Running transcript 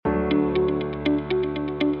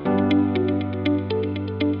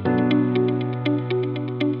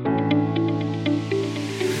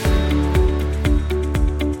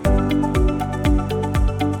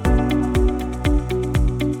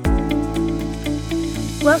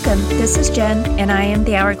Welcome, this is Jen, and I am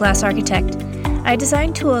the Hourglass Architect. I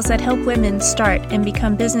design tools that help women start and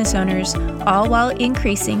become business owners, all while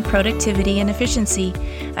increasing productivity and efficiency.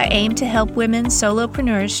 I aim to help women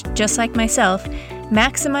solopreneurs, just like myself,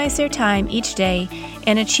 maximize their time each day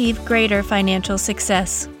and achieve greater financial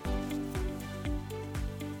success.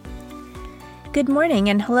 Good morning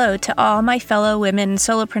and hello to all my fellow women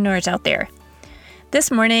solopreneurs out there.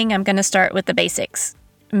 This morning, I'm going to start with the basics.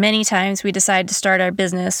 Many times we decide to start our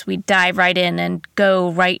business, we dive right in and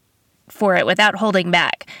go right for it without holding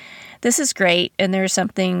back. This is great, and there's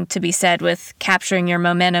something to be said with capturing your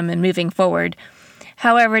momentum and moving forward.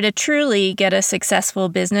 However, to truly get a successful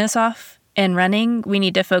business off and running, we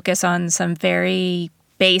need to focus on some very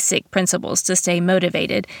basic principles to stay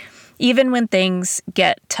motivated, even when things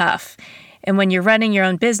get tough. And when you're running your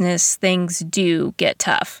own business, things do get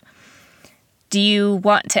tough. Do you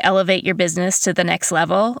want to elevate your business to the next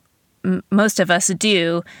level? Most of us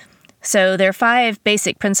do. So there are 5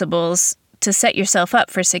 basic principles to set yourself up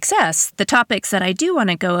for success. The topics that I do want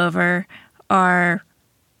to go over are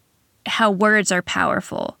how words are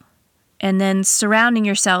powerful, and then surrounding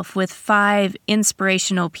yourself with 5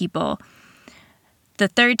 inspirational people. The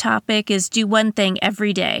third topic is do one thing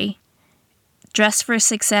every day, dress for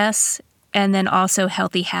success, and then also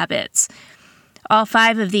healthy habits. All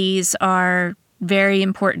 5 of these are very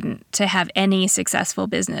important to have any successful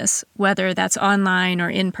business, whether that's online or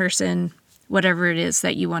in person, whatever it is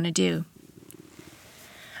that you want to do.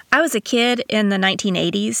 I was a kid in the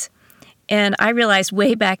 1980s, and I realized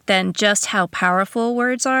way back then just how powerful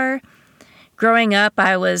words are. Growing up,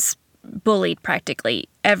 I was bullied practically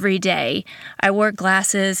every day. I wore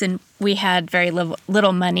glasses, and we had very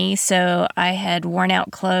little money, so I had worn out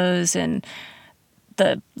clothes, and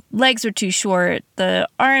the legs were too short, the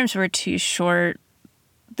arms were too short,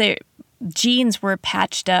 the jeans were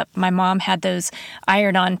patched up. My mom had those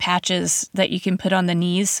iron-on patches that you can put on the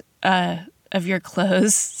knees of your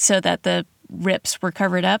clothes so that the rips were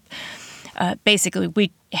covered up. Basically,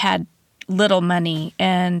 we had little money,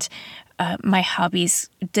 and my hobbies,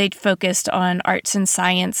 they focused on arts and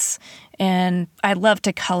science, and I loved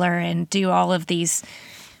to color and do all of these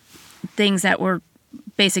things that were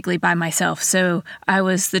basically by myself. So I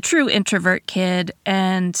was the true introvert kid,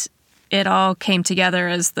 and it all came together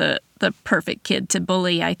as the perfect kid to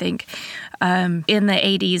bully, I think. In the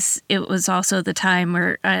 80s, it was also the time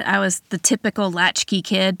where I was the typical latchkey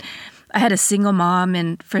kid. I had a single mom,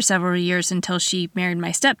 and for several years until she married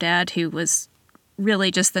my stepdad, who was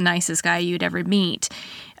really just the nicest guy you'd ever meet.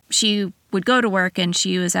 She would go to work, and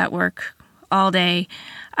she was at work all day.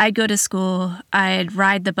 I'd go to school. I'd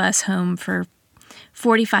ride the bus home for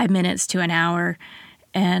 45 minutes to an hour,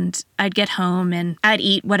 and I'd get home and I'd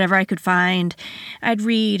eat whatever I could find. I'd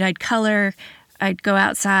read, I'd color, I'd go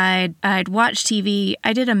outside, I'd watch TV.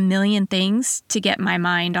 I did a million things to get my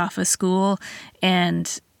mind off of school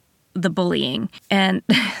and the bullying. And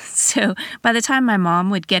so by the time my mom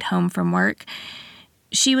would get home from work,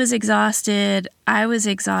 she was exhausted, I was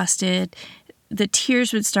exhausted. The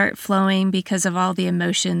tears would start flowing because of all the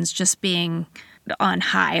emotions just being on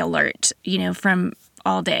high alert, from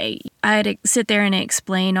all day. I'd sit there and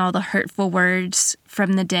explain all the hurtful words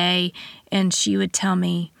from the day, and she would tell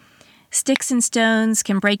me, "Sticks and stones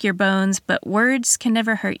can break your bones, but words can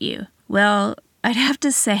never hurt you." Well, I'd have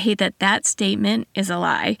to say that statement is a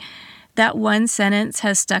lie. That one sentence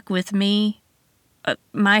has stuck with me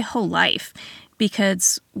my whole life,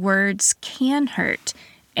 because words can hurt,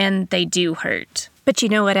 and they do hurt. But you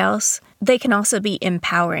know what else? They can also be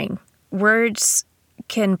empowering. Words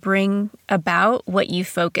can bring about what you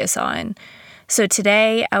focus on. So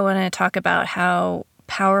today, I want to talk about how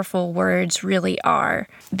powerful words really are.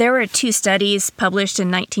 There were 2 studies published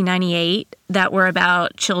in 1998 that were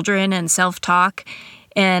about children and self-talk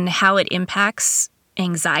and how it impacts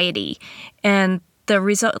anxiety. And the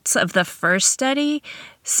results of the first study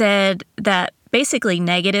said that basically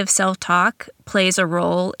negative self-talk plays a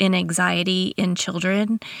role in anxiety in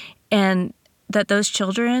children, and that those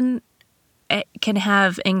children can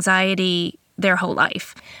have anxiety their whole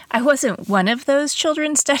life. I wasn't one of those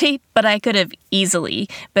children studied, but I could have easily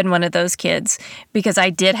been one of those kids, because I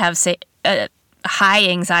did have high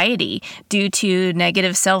anxiety due to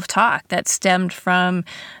negative self-talk that stemmed from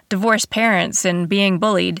divorced parents and being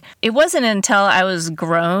bullied. It wasn't until I was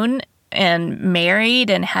grown and married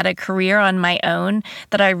and had a career on my own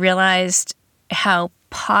that I realized how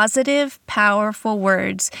positive, powerful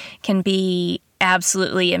words can be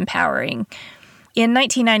absolutely empowering. In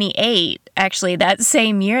 1998, actually, that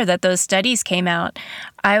same year that those studies came out,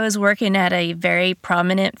 I was working at a very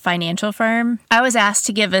prominent financial firm. I was asked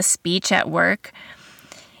to give a speech at work,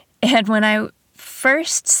 and when I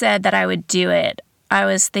first said that I would do it, I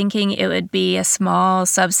was thinking it would be a small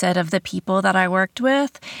subset of the people that I worked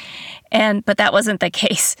with. But that wasn't the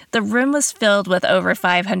case. The room was filled with over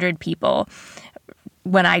 500 people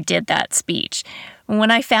when I did that speech.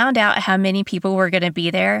 When I found out how many people were going to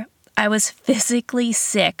be there, I was physically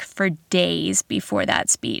sick for days before that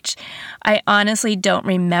speech. I honestly don't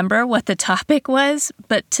remember what the topic was,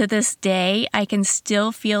 but to this day, I can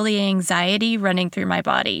still feel the anxiety running through my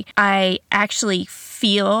body. I actually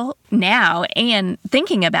feel now and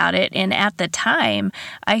thinking about it, and at the time,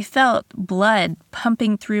 I felt blood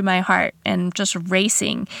pumping through my heart and just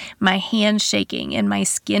racing, my hands shaking and my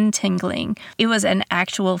skin tingling. It was an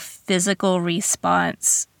actual physical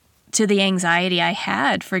response to the anxiety I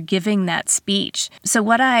had for giving that speech. So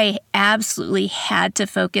what I absolutely had to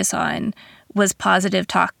focus on was positive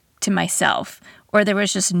talk to myself, or there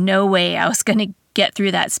was just no way I was going to get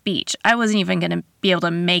through that speech. I wasn't even going to be able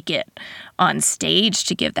to make it on stage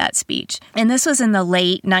to give that speech. And this was in the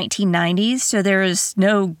late 1990s, so there was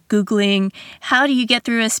no Googling, how do you get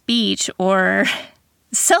through a speech, or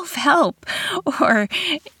self-help, or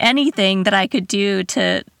anything that I could do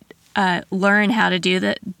to learn how to do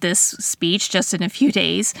this speech just in a few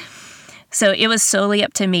days. So it was solely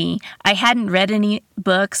up to me. I hadn't read any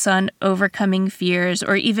books on overcoming fears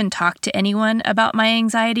or even talked to anyone about my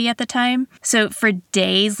anxiety at the time. So for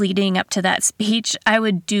days leading up to that speech, I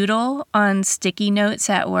would doodle on sticky notes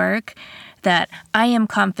at work that I am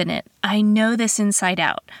confident. I know this inside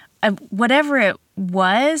out. Whatever it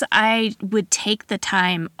was, I would take the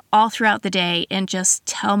time all throughout the day and just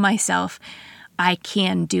tell myself, I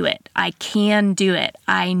can do it. I can do it.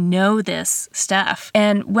 I know this stuff.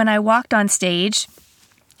 And when I walked on stage,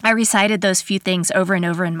 I recited those few things over and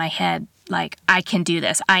over in my head, like, I can do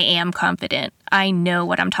this. I am confident. I know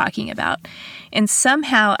what I'm talking about. And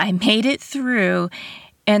somehow I made it through,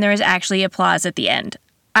 and there was actually applause at the end.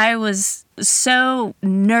 I was so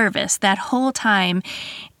nervous that whole time,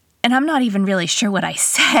 and I'm not even really sure what I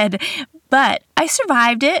said, but I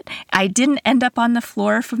survived it. I didn't end up on the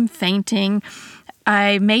floor from fainting.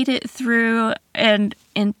 I made it through, and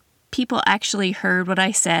people actually heard what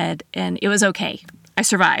I said, and it was okay. I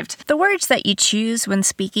survived. The words that you choose when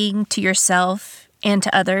speaking to yourself and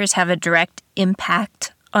to others have a direct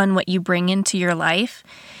impact on what you bring into your life.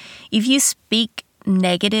 If you speak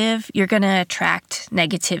negative, you're going to attract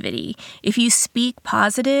negativity. If you speak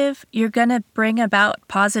positive, you're going to bring about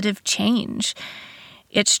positive change.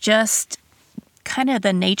 It's just kind of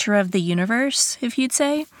the nature of the universe, if you'd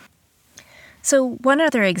say. So one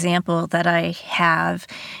other example that I have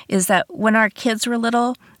is that when our kids were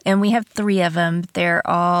little, and we have 3 of them, they're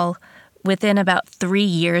all within about 3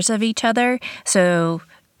 years of each other, so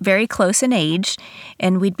very close in age,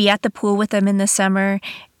 and we'd be at the pool with them in the summer,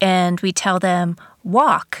 and we tell them,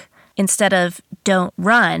 walk, instead of don't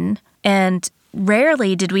run, and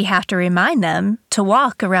rarely did we have to remind them to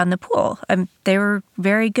walk around the pool. They were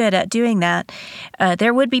very good at doing that.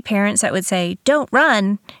 There would be parents that would say, don't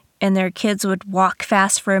run, and their kids would walk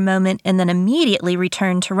fast for a moment and then immediately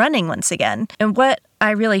return to running once again. And what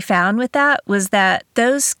I really found with that was that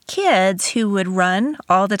those kids who would run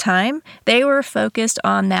all the time, they were focused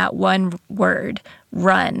on that one word,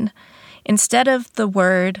 run, instead of the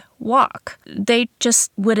word walk. They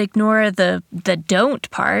just would ignore the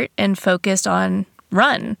don't part and focused on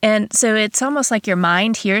run. And so it's almost like your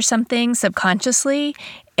mind hears something subconsciously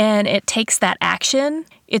and it takes that action.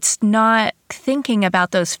 It's not thinking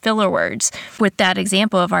about those filler words. With that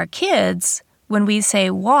example of our kids, when we say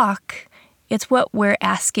walk, it's what we're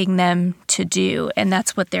asking them to do, and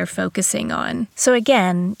that's what they're focusing on. So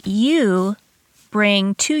again, you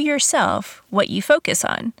bring to yourself what you focus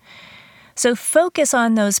on. So focus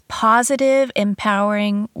on those positive,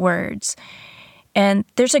 empowering words. And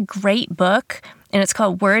there's a great book, and it's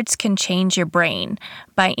called Words Can Change Your Brain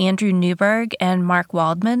by Andrew Newberg and Mark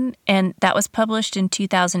Waldman, and that was published in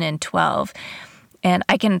 2012. And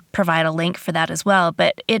I can provide a link for that as well,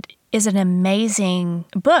 but it is an amazing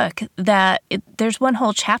book that there's one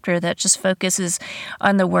whole chapter that just focuses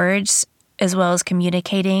on the words as well as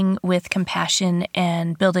communicating with compassion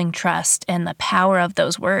and building trust and the power of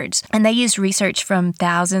those words. And they use research from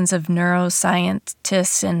thousands of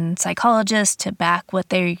neuroscientists and psychologists to back what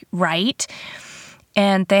they write.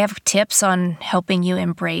 And they have tips on helping you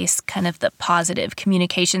embrace kind of the positive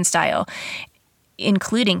communication style,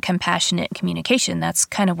 including compassionate communication. That's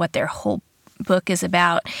kind of what their whole book is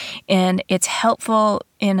about. And it's helpful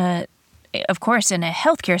of course, in a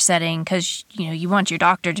healthcare setting, because you want your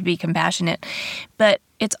doctor to be compassionate, but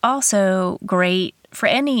it's also great for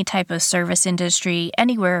any type of service industry,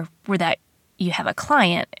 anywhere where that you have a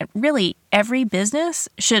client. Really, every business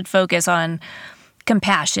should focus on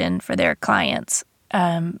compassion for their clients.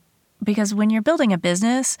 Because when you're building a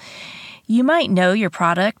business, you might know your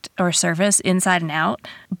product or service inside and out,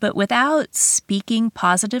 but without speaking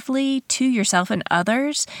positively to yourself and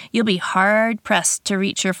others, you'll be hard-pressed to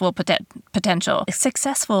reach your full potential. A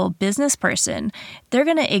successful business person, they're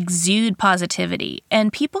going to exude positivity,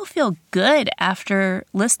 and people feel good after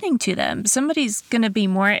listening to them. Somebody's going to be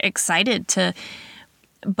more excited to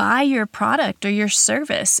buy your product or your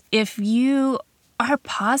service if you are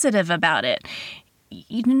positive about it.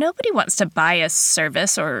 Nobody wants to buy a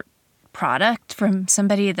service or product from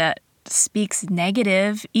somebody that speaks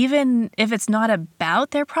negative, even if it's not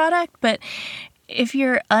about their product. But if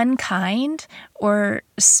you're unkind or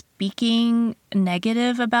speaking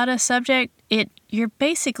negative about a subject, you're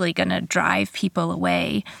basically going to drive people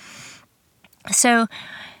away. So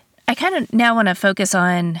I kind of now want to focus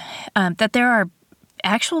on that there are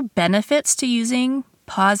actual benefits to using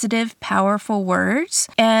positive, powerful words.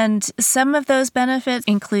 And some of those benefits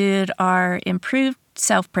include our improved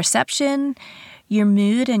self-perception, your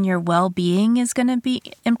mood and your well-being is going to be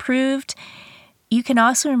improved. You can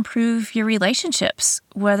also improve your relationships,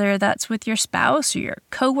 whether that's with your spouse or your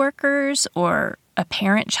coworkers or a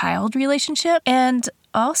parent-child relationship. And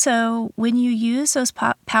also, when you use those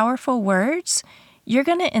powerful words, you're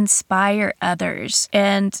going to inspire others.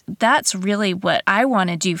 And that's really what I want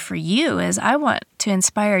to do for you, is I want to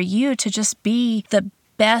inspire you to just be the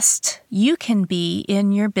best you can be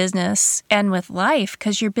in your business and with life,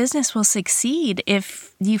 because your business will succeed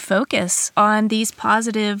if you focus on these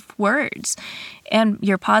positive words and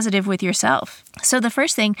you're positive with yourself. So the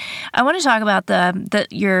first thing I want to talk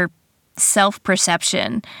about your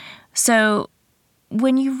self-perception. So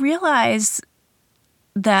when you realize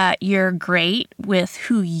that you're great with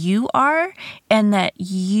who you are and that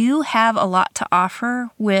you have a lot to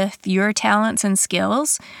offer with your talents and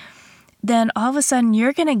skills, then all of a sudden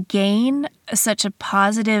you're going to gain such a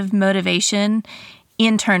positive motivation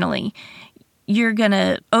internally. You're going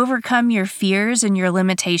to overcome your fears and your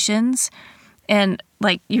limitations. And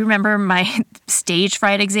like, you remember my stage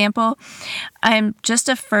fright example? I'm just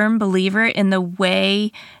a firm believer in the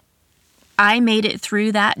way I made it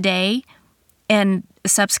through that day, and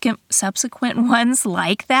subsequent ones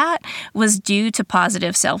like that was due to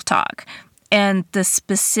positive self-talk and the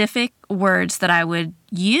specific words that I would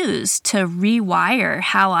use to rewire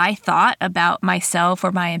how I thought about myself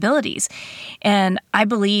or my abilities. And I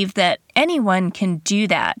believe that anyone can do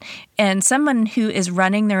that. And someone who is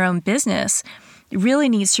running their own business really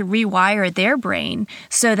needs to rewire their brain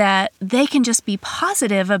so that they can just be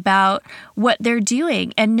positive about what they're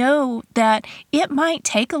doing and know that it might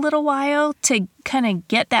take a little while to kind of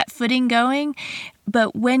get that footing going.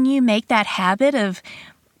 But when you make that habit of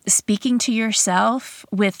speaking to yourself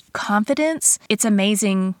with confidence, it's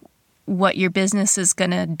amazing what your business is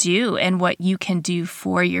going to do and what you can do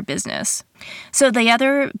for your business. So the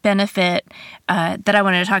other benefit that I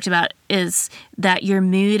wanted to talk about is that your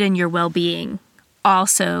mood and your well-being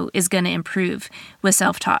also is going to improve with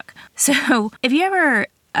self-talk. So if you ever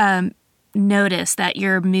notice that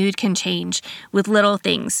your mood can change with little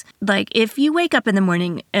things, like if you wake up in the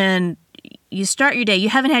morning and you start your day, you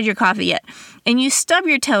haven't had your coffee yet, and you stub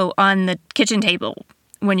your toe on the kitchen table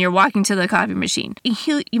when you're walking to the coffee machine.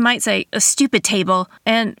 You might say, a stupid table,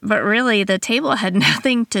 but really the table had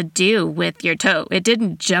nothing to do with your toe. It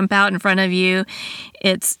didn't jump out in front of you.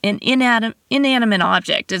 It's an inanimate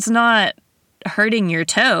object. It's not hurting your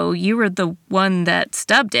toe. You were the one that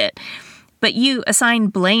stubbed it. But you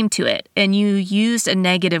assigned blame to it, and you used a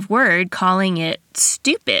negative word calling it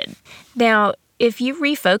stupid. Now, if you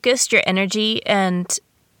refocused your energy and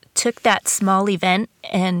took that small event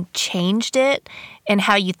and changed it and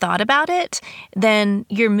how you thought about it, then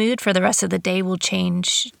your mood for the rest of the day will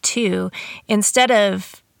change too. Instead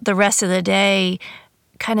of the rest of the day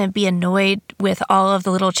kind of be annoyed with all of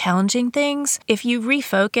the little challenging things, if you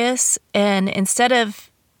refocus and instead of,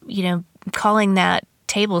 calling that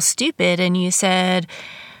table stupid and you said,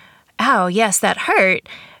 "Oh, yes, that hurt,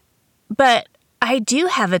 but I do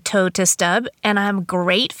have a toe to stub and I'm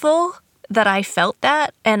grateful that I felt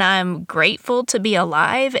that, and I'm grateful to be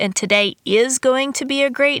alive, and today is going to be a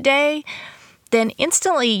great day," then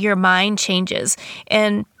instantly your mind changes.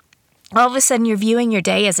 And all of a sudden you're viewing your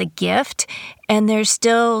day as a gift, and there's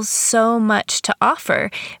still so much to offer.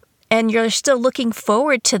 And you're still looking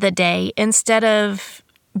forward to the day instead of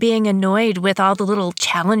being annoyed with all the little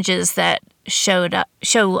challenges that show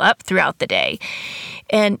up throughout the day.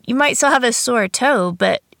 And you might still have a sore toe,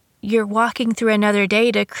 but you're walking through another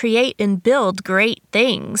day to create and build great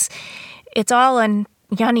things. It's all on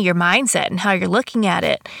your mindset and how you're looking at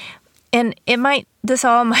it. And this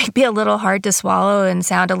all might be a little hard to swallow and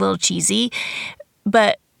sound a little cheesy,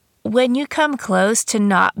 but when you come close to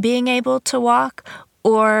not being able to walk,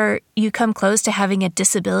 or you come close to having a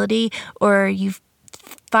disability, or you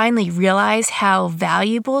finally realize how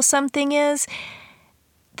valuable something is,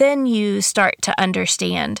 then you start to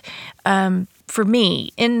understand. For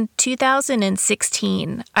me, in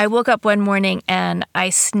 2016, I woke up one morning and I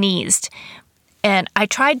sneezed. And I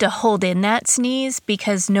tried to hold in that sneeze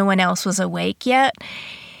because no one else was awake yet.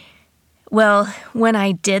 Well, when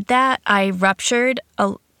I did that, I ruptured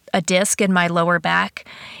a disc in my lower back,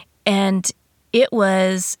 and it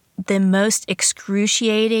was the most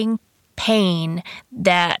excruciating pain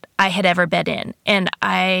that I had ever been in, and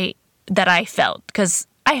that I felt, because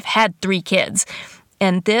I've had 3 kids,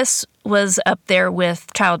 and this was up there with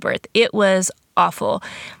childbirth. It was awful.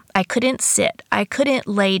 I couldn't sit. I couldn't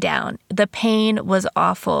lay down. The pain was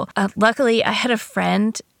awful. Luckily, I had a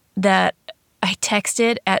friend that I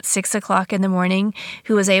texted at 6 o'clock in the morning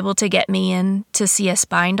who was able to get me in to see a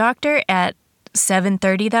spine doctor at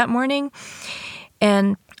 7:30 that morning.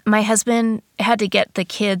 And my husband had to get the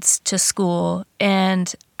kids to school,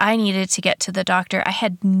 and I needed to get to the doctor. I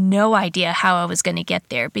had no idea how I was going to get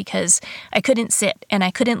there because I couldn't sit and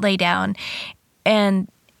I couldn't lay down. And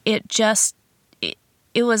it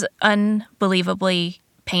was unbelievably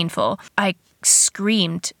painful. I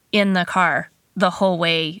screamed in the car the whole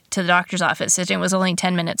way to the doctor's office, and it was only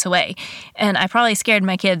 10 minutes away. And I probably scared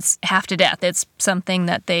my kids half to death. It's something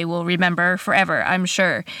that they will remember forever, I'm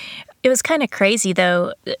sure. It was kind of crazy,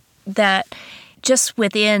 though, that just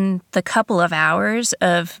within the couple of hours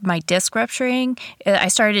of my disc rupturing, I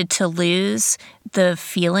started to lose the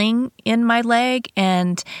feeling in my leg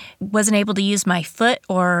and wasn't able to use my foot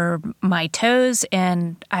or my toes,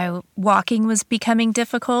 and walking was becoming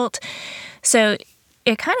difficult. So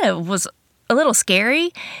it kind of was a little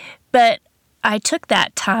scary, but I took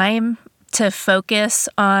that time to focus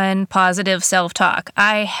on positive self-talk.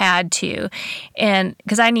 I had to, and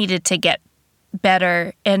because I needed to get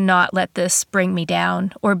better and not let this bring me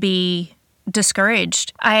down or be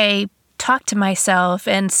discouraged. I talked to myself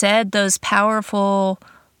and said those powerful,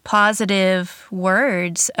 positive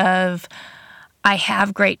words of, I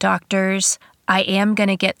have great doctors. I am going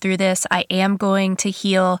to get through this. I am going to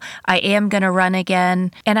heal. I am going to run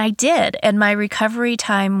again. And I did. And my recovery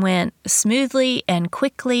time went smoothly and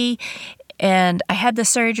quickly. And I had the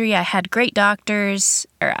surgery. I had great doctors.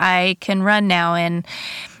 I can run now. And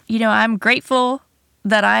I'm grateful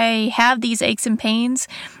that I have these aches and pains,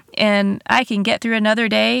 and I can get through another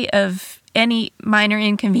day of any minor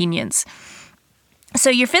inconvenience. So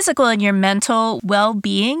your physical and your mental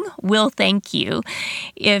well-being will thank you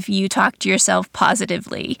if you talk to yourself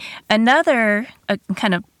positively. Another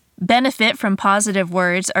kind of benefit from positive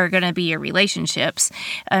words are going to be your relationships.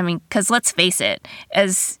 Because let's face it,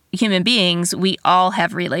 as human beings, we all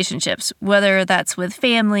have relationships, whether that's with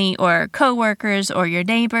family or coworkers or your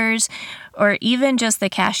neighbors, or even just the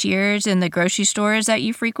cashiers in the grocery stores that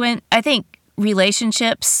you frequent. I think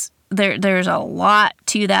relationships, there's a lot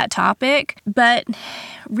to that topic, but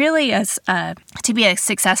really to be a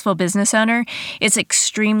successful business owner, it's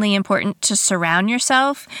extremely important to surround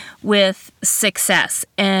yourself with success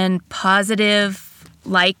and positive,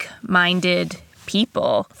 like-minded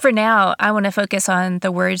people. For now, I want to focus on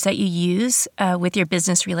the words that you use with your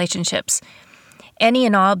business relationships. Any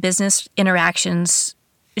and all business interactions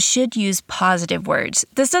should use positive words.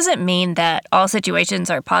 This doesn't mean that all situations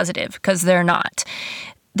are positive, because they're not.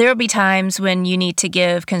 There will be times when you need to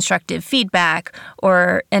give constructive feedback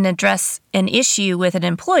or address an issue with an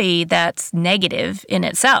employee that's negative in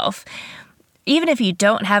itself. Even if you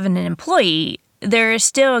don't have an employee, there are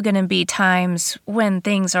still going to be times when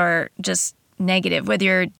things are just negative, whether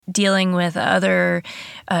you're dealing with other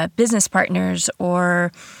business partners,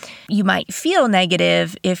 or you might feel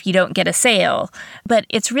negative if you don't get a sale. But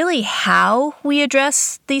it's really how we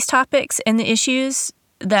address these topics and the issues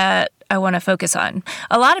that I want to focus on.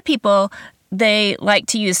 A lot of people, they like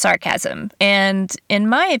to use sarcasm. And in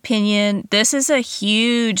my opinion, this is a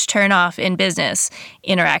huge turnoff in business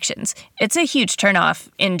interactions. It's a huge turnoff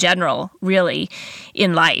in general, really,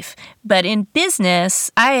 in life. But in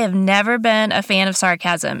business, I have never been a fan of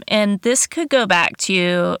sarcasm. And this could go back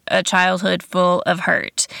to a childhood full of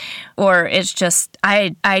hurt. Or it's just,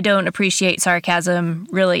 I don't appreciate sarcasm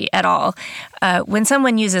really at all. When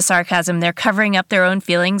someone uses sarcasm, they're covering up their own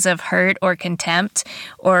feelings of hurt or contempt,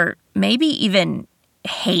 or maybe even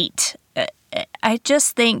hate. I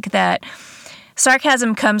just think that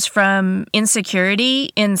sarcasm comes from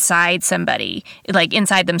insecurity inside somebody, like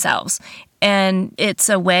inside themselves. And it's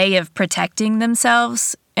a way of protecting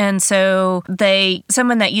themselves And so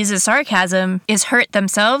someone that uses sarcasm is hurt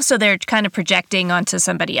themselves, so they're kind of projecting onto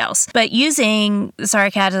somebody else. But using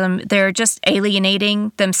sarcasm, they're just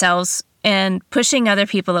alienating themselves and pushing other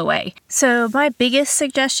people away. So my biggest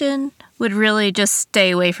suggestion would really just stay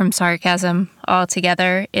away from sarcasm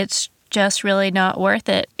altogether. It's just really not worth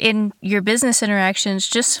it. In your business interactions,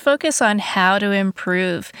 just focus on how to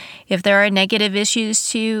improve. If there are negative issues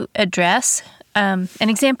to address, an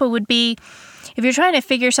example would be if you're trying to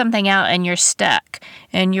figure something out and you're stuck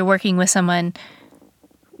and you're working with someone,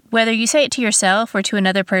 whether you say it to yourself or to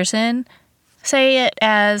another person, say it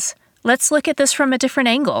as, let's look at this from a different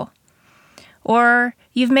angle. Or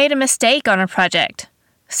you've made a mistake on a project.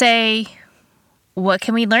 Say, what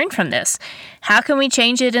can we learn from this? How can we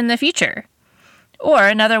change it in the future? Or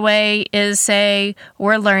another way is say,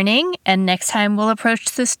 we're learning and next time we'll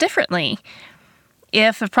approach this differently.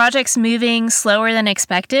 If a project's moving slower than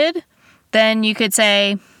expected, then you could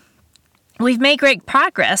say, we've made great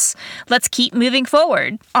progress. Let's keep moving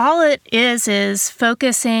forward. All it is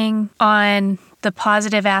focusing on the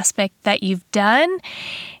positive aspect that you've done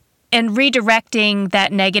and redirecting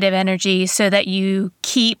that negative energy so that you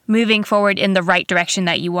keep moving forward in the right direction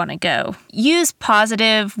that you want to go. Use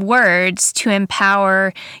positive words to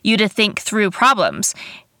empower you to think through problems.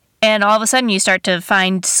 And all of a sudden you start to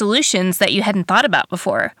find solutions that you hadn't thought about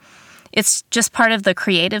before. It's just part of the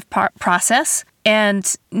creative process, and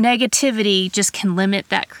negativity just can limit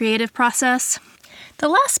that creative process. The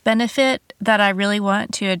last benefit that I really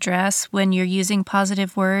want to address when you're using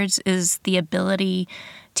positive words is the ability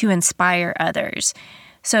to inspire others.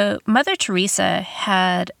 So Mother Teresa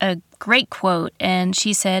had a great quote, and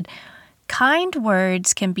she said, "Kind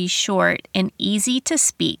words can be short and easy to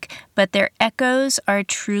speak, but their echoes are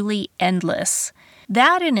truly endless."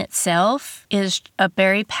 That in itself is a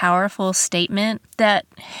very powerful statement that,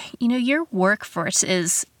 your workforce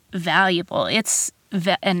is valuable. It's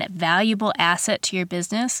a valuable asset to your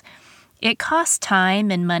business. It costs time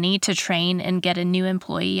and money to train and get a new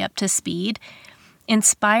employee up to speed.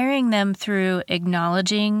 Inspiring them through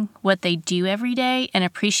acknowledging what they do every day and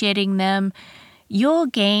appreciating them, you'll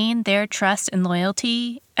gain their trust and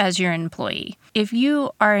loyalty as your employee. If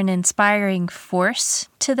you are an inspiring force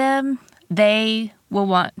to them, they will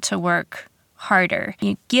want to work harder.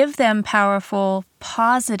 You give them powerful,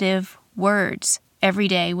 positive words every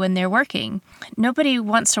day when they're working. Nobody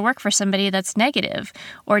wants to work for somebody that's negative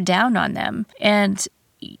or down on them. And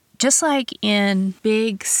just like in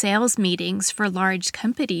big sales meetings for large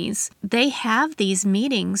companies, they have these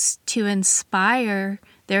meetings to inspire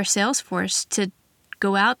their sales force to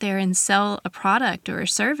go out there and sell a product or a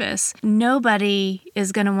service. Nobody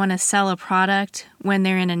is going to want to sell a product when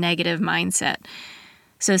they're in a negative mindset.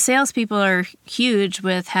 So salespeople are huge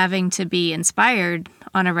with having to be inspired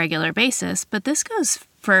on a regular basis, but this goes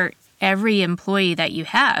for every employee that you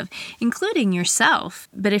have, including yourself.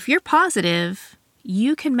 But if you're positive,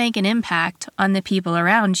 you can make an impact on the people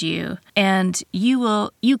around you, and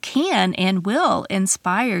you can and will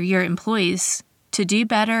inspire your employees to do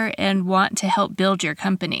better and want to help build your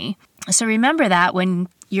company. So remember that when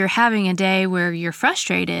you're having a day where you're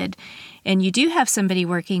frustrated and you do have somebody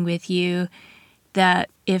working with you, that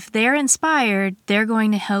if they're inspired, they're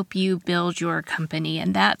going to help you build your company.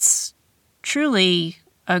 And that's truly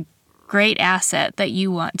a great asset that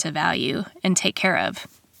you want to value and take care of.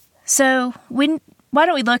 So why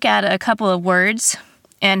don't we look at a couple of words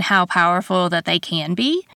and how powerful that they can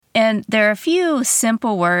be? And there are a few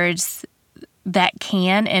simple words that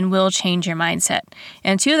can and will change your mindset.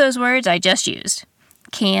 And two of those words I just used,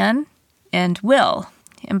 can and will.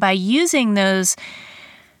 And by using those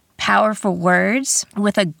powerful words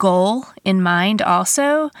with a goal in mind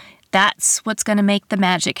also, that's what's going to make the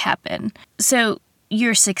magic happen. So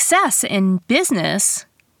your success in business,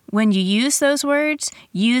 when you use those words,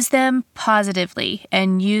 use them positively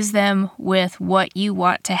and use them with what you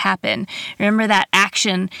want to happen. Remember that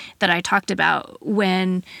action that I talked about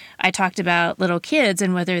when I talked about little kids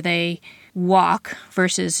and whether they walk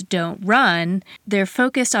versus don't run. They're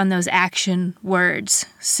focused on those action words.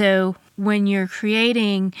 So when you're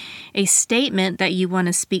creating a statement that you want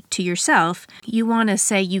to speak to yourself, you want to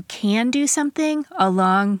say you can do something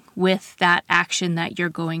along with that action that you're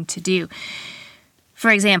going to do. For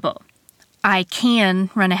example, I can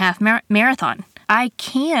run a half marathon. I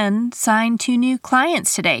can sign 2 new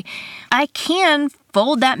clients today. I can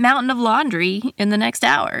fold that mountain of laundry in the next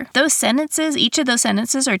hour. Those sentences, each of those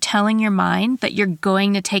sentences are telling your mind that you're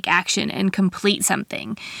going to take action and complete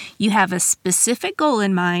something. You have a specific goal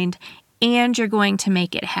in mind and you're going to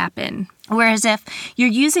make it happen. Whereas if you're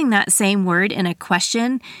using that same word in a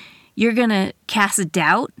question, You're going to cast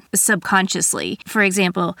doubt subconsciously. For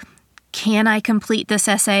example, can I complete this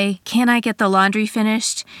essay? Can I get the laundry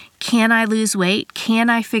finished? Can I lose weight? Can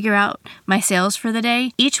I figure out my sales for the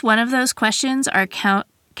day? Each one of those questions are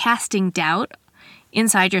casting doubt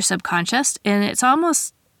inside your subconscious, and it's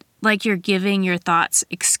almost like you're giving your thoughts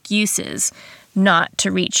excuses not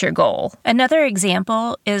to reach your goal. Another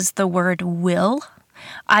example is the word will.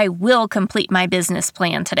 I will complete my business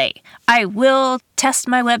plan today. I will test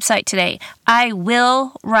my website today. I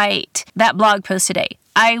will write that blog post today.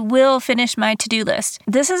 I will finish my to-do list.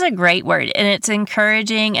 This is a great word, and it's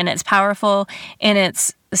encouraging, and it's powerful, and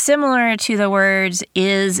it's similar to the words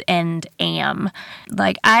is and am.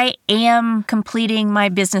 Like, I am completing my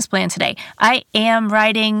business plan today. I am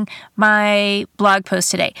writing my blog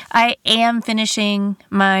post today. I am finishing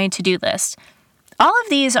my to-do list. All of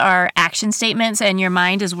these are action statements, and your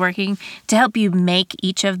mind is working to help you make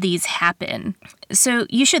each of these happen. So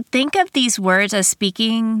you should think of these words as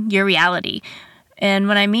speaking your reality. And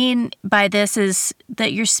what I mean by this is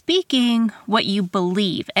that you're speaking what you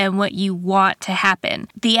believe and what you want to happen.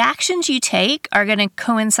 The actions you take are going to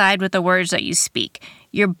coincide with the words that you speak.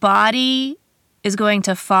 Your body is going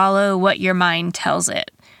to follow what your mind tells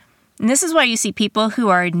it. And this is why you see people who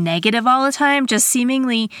are negative all the time just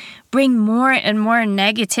seemingly bring more and more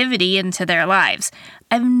negativity into their lives.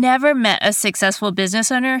 I've never met a successful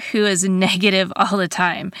business owner who is negative all the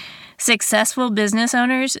time. Successful business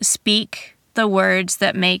owners speak the words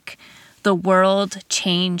that make the world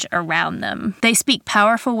change around them. They speak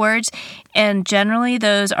powerful words, and generally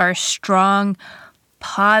those are strong,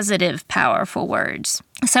 positive, powerful words.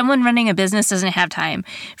 Someone running a business doesn't have time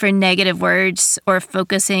for negative words or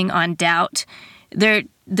focusing on doubt. There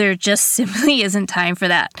just simply isn't time for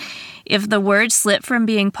that. If the words slip from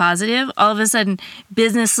being positive, all of a sudden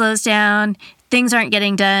business slows down, things aren't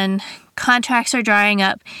getting done, contracts are drying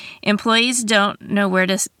up, employees don't know where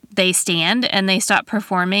they stand, and they stop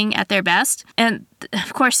performing at their best. And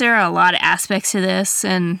of course, there are a lot of aspects to this,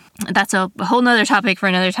 and that's a whole nother topic for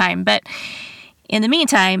another time. But in the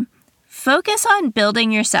meantime, focus on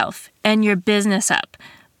building yourself and your business up.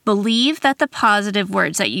 Believe that the positive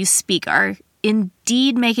words that you speak are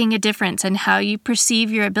indeed making a difference in how you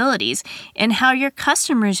perceive your abilities and how your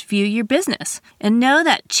customers view your business. And know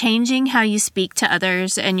that changing how you speak to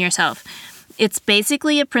others and yourself, it's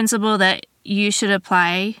basically a principle that you should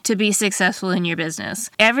apply to be successful in your business.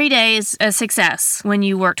 Every day is a success when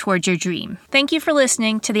you work towards your dream. Thank you for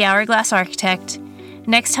listening to The Hourglass Architect.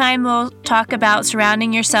 Next time, we'll talk about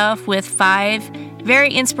surrounding yourself with 5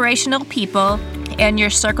 very inspirational people and your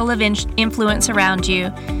circle of influence around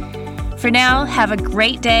you. For now, have a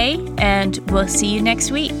great day, and we'll see you next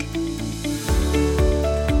week.